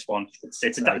worn. This one, it's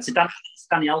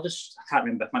Danny Alves. I can't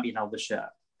remember. It might be an Alves shirt,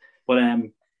 but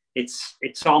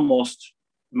it's almost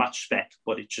match spec,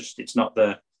 but it's not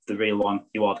the real one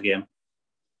you are the game.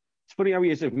 It's funny how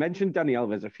you have mentioned Danny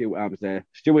Alves a few times there.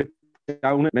 Stuart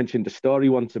Down mentioned a story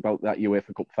once about that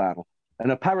UEFA Cup final,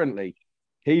 and apparently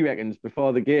he reckons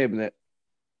before the game that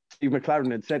Steve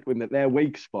McClaren had said to him that their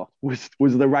weak spot was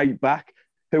the right back,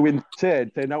 who in turn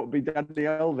turned out to be Dani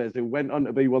Alves, who went on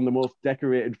to be one of the most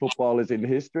decorated footballers in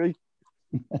history.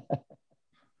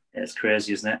 It's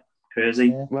crazy, isn't it? Crazy.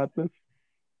 Yeah. Madness.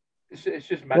 It's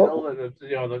just mental,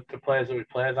 the players that we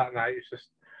played that night. It's just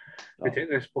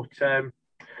ridiculous. But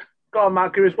go on,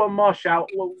 Matt, give us one more shout.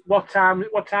 What time's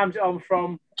it on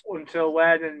from until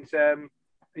when? And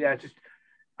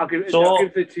I'll give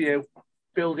it to you.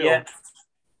 Build it up.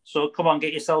 So come on,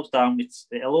 get yourselves down.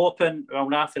 It'll open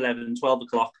around 11:30, 12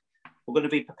 o'clock. We're going to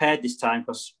be prepared this time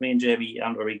because me and Jamie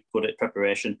aren't very good at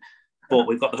preparation. But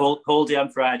we've got the whole day on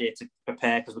Friday to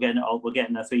prepare because we're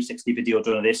getting a 360 video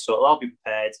done of this. So it'll all be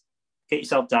prepared. Get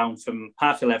yourself down from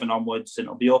 11:30 onwards, and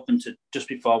it'll be open to just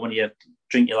before when you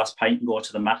drink your last pint and go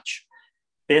to the match.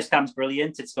 Base camp's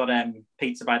brilliant. It's got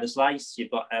pizza by the slice.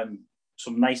 You've got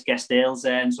some nice guest ales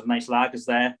there and some nice lagers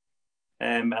there.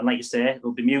 And like you say,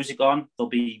 there'll be music on. There'll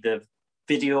be the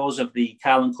videos of the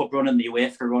Carling Cup run and the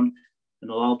UEFA run, and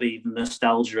there'll all be the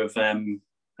nostalgia of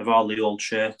all the old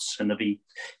shirts. And there'll be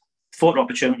photo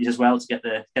opportunities as well to get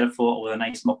a photo with a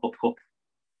nice mock-up cup.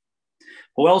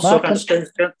 But also, can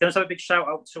I have a big shout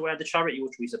out to the charity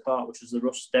which we support, which is the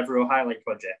Russ Devereux Highlight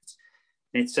Project.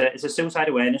 It's a suicide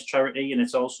awareness charity, and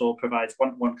it also provides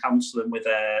one-to-one counselling with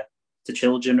to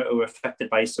children who are affected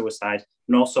by suicide,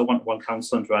 and also one-to-one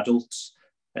counselling for adults.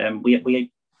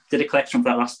 We did a collection for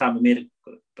that last time. We made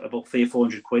about £300 or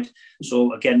 £400.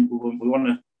 So again, we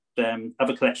want to have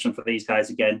a collection for these guys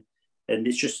again, and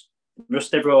it's just Russ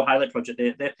Devereux Highlight Project.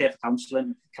 They pay for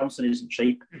counselling. Counselling isn't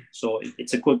cheap, so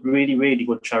it's a good, really, really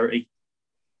good charity.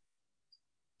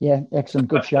 Yeah, excellent,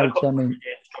 good shout. I mean,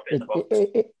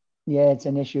 it's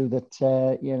an issue that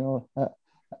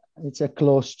it's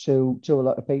close to a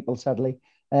lot of people, sadly.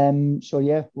 So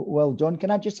yeah, well done.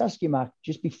 Can I just ask you, Mark,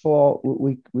 just before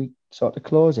we sort of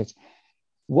close it,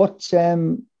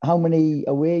 how many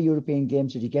away European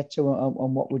games did you get to,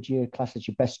 and what would you class as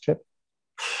your best trip?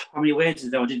 How many ways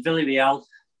did I did Villarreal,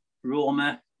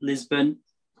 Roma, Lisbon,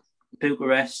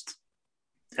 Bucharest.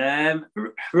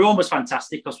 Rome was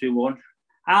fantastic because we won.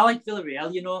 I like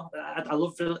Villarreal, I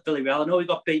love Villarreal. I know we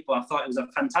got beat, but I thought it was a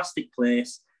fantastic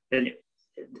place. And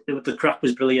the crowd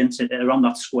was brilliant around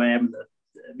that square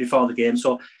before the game.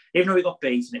 So even though we got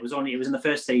beat, and it was in the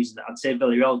first season, I'd say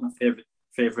Villarreal was my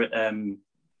favourite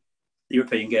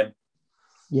European game.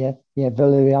 Yeah,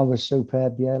 Villarreal was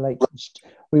superb. Yeah, like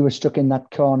we were stuck in that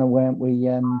corner, weren't we?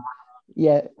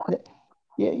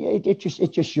 It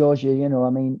just shows you, I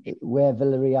mean, where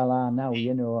Villarreal are now,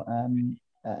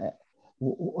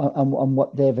 and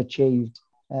what they've achieved.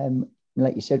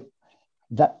 Like you said,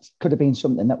 that could have been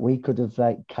something that we could have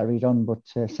carried on, but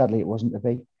sadly, it wasn't to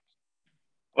be.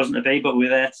 Wasn't to be, but we're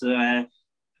there to.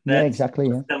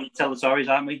 Exactly. Tell the stories,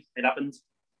 aren't we? It happened.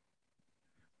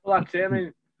 Well, that's it. I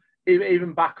mean,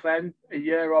 even back then, a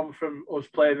year on from us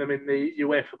playing them in the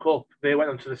UEFA Cup, they went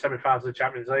on to the semi-finals of the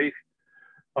Champions League.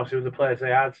 Obviously, with the players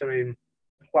they had. I mean,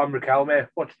 Juan Riquelme,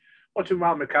 watching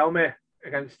Juan Riquelme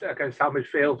against our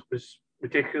midfield was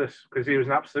ridiculous because he was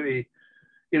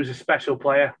a special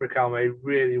player. Riquelme, he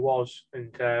really was,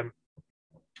 and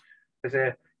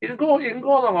you can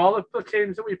go along all the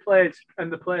teams that we played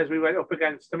and the players we went up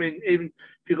against. I mean, even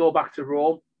if you go back to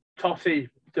Rome, Totti,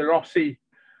 De Rossi,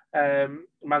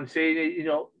 Mancini,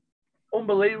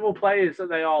 unbelievable players that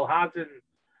they all had,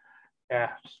 and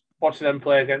watching them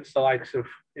play against the likes of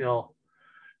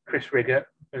Chris Riggott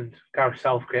and Gareth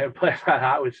Southgate and players like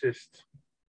that was just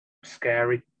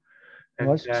scary. It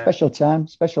was special time,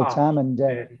 and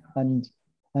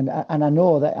I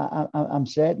know that I'm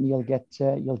certain you'll get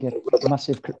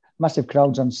massive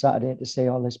crowds on Saturday to see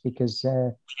all this because,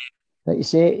 like you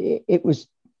say, it was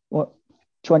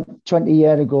 20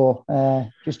 years ago,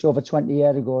 just over 20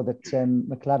 years ago that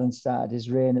McClaren started his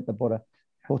reign at the Boro.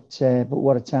 But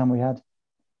what a time we had.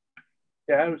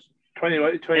 Yeah, it was 20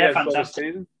 years ago this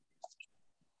season.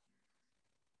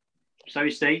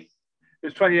 Sorry, Steve. It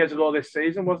was 20 years ago this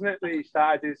season, wasn't it, that he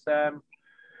started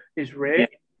his reign?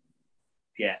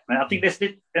 Yeah, I think this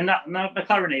did, and that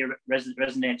McClaren era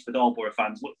resonates with all Boro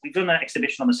fans. We've done an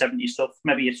exhibition on the 70s stuff.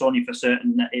 Maybe it's only for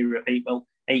certain era people,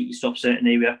 80s stuff, certain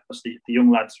era, because the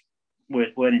young lads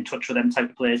weren't in touch with them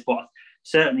type of players. But I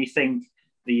certainly think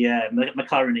the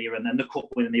McClaren era and then the Cup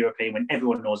win and the European win,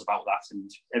 everyone knows about that,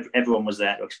 and everyone was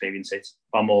there to experience it,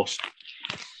 almost.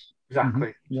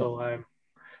 Exactly. Mm-hmm. So,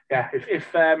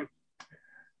 if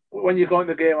when you go in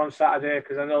the game on Saturday,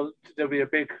 because I know there'll be a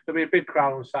big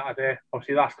crowd on Saturday.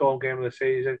 Obviously, last home game of the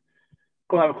season.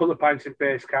 Go and have a couple of pints in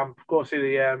base camp. Go see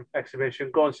the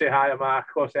exhibition. Go and say hi to Mark.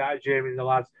 Go say hi to Jamie and the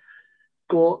lads.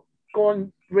 Go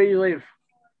and relive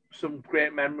some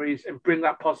great memories and bring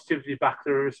that positivity back to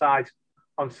the Riverside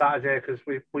on Saturday, because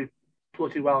we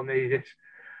bloody well need it.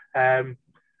 And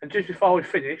just before we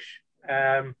finish,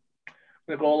 I'm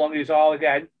going to go along these all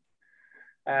again.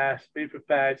 So be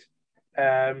prepared.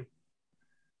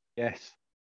 Yes.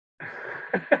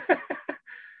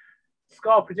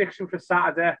 Score prediction for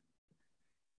Saturday,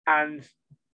 and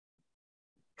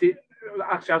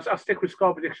actually, I'll stick with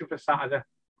score prediction for Saturday.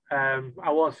 I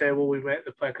won't say will we make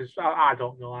the play, because I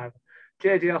don't know either.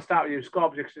 JD, I'll start with you. Score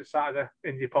prediction Saturday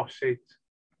in your posh seats.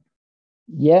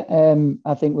 Yeah,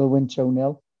 I think we'll win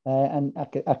 2-0. And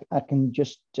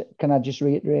can I just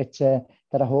reiterate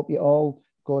that I hope you all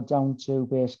go down to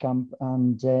base camp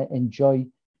and enjoy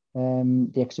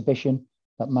the exhibition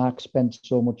that Mark spent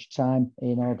so much time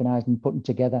in organising, putting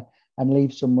together, and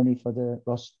leave some money for the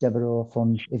Ross Devereux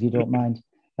Fund, if you don't mind.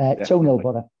 2-0,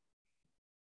 Boro.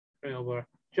 2-0, Boro.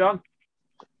 John?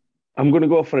 I'm going to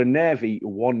go for a Navy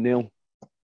 1-0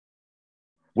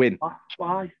 win.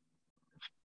 Why?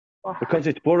 Because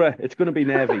it's Boro. It's going to be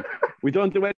Navy. We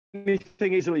don't do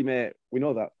anything easily, mate. We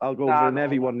know that. I'll go for a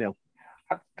Navy 1-0.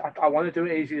 I want to do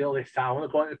it easy this time. I want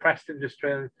to go into Preston just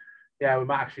to, yeah, we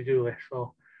might actually do this.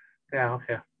 So, yeah,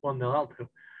 okay. 1-0, I'll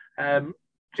do.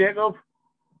 Jacob?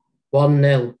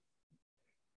 1-0.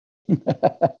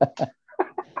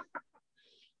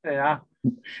 Yeah,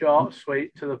 short,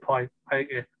 sweet, to the point.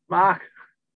 Thank you. Mark?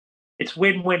 It's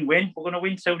win-win-win. We're going to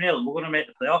win 2-0. We're going to make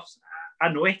the playoffs. I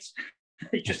know it.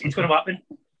 It's going to happen.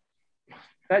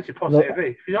 That's your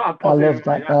positivity. If you don't have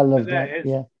positivity, I love that.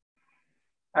 Yeah.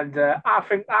 And I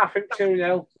think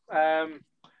 2-0.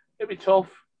 It'll be tough.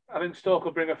 I think Stoke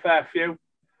will bring a fair few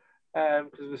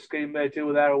because of the scheme they do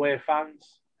with their away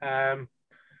fans. And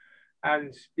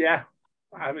yeah,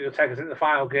 I think it'll take us into the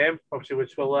final game, obviously,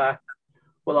 which we'll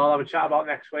all have a chat about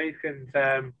next week,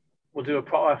 and we'll do a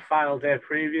proper final day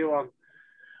preview on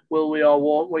will we or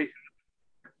won't we,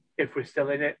 if we're still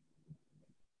in it.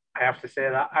 I have to say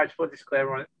that. I just put a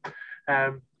disclaimer on it.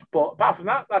 But apart from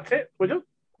that, that's it. We're done.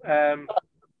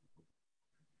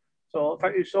 So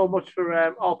thank you so much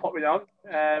for all popping on.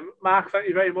 Mark, thank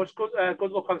you very much.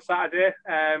 Good luck on Saturday.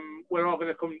 We're all going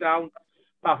to come down,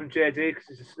 apart from JD, because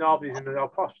he's a snob. He's in the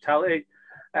hospitality.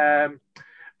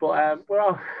 But we're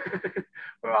all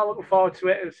we're all looking forward to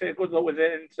it, and say good luck with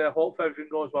it, and hope everything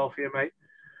goes well for you, mate.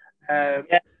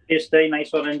 Yeah, stay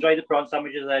nice one. Enjoy the prawn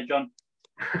sandwiches there, John.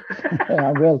 Yeah,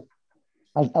 I will.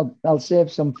 I'll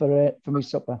save some for my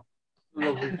supper.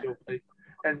 Lovely, lovely.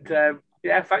 And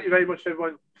yeah, thank you very much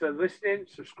everyone for listening,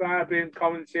 subscribing,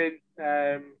 commenting.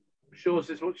 Shows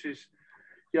as much as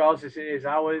yours as it is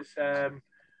ours.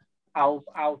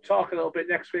 I'll talk a little bit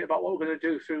next week about what we're going to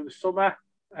do through the summer,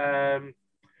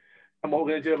 and what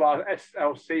we're going to do about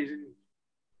our season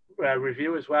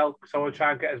review as well, because I want to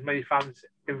try and get as many fans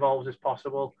involved as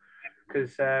possible,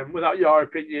 because without your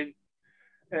opinion,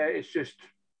 it's just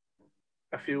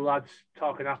a few lads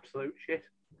talking absolute shit,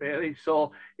 really.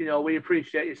 So, we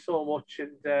appreciate you so much,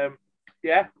 and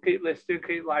yeah, keep listening,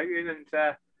 keep liking, and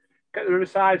get the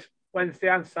Riverside Wednesday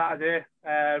and Saturday,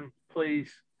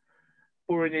 please.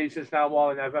 Boro needs us now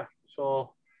more than ever,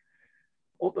 so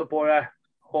up the Boro.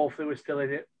 Hopefully we're still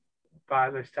in it by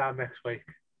this time next week.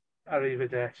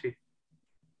 Arrivederci.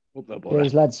 Up the Boro.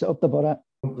 Cheers, lads. Up the Boro.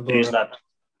 Cheers, lad.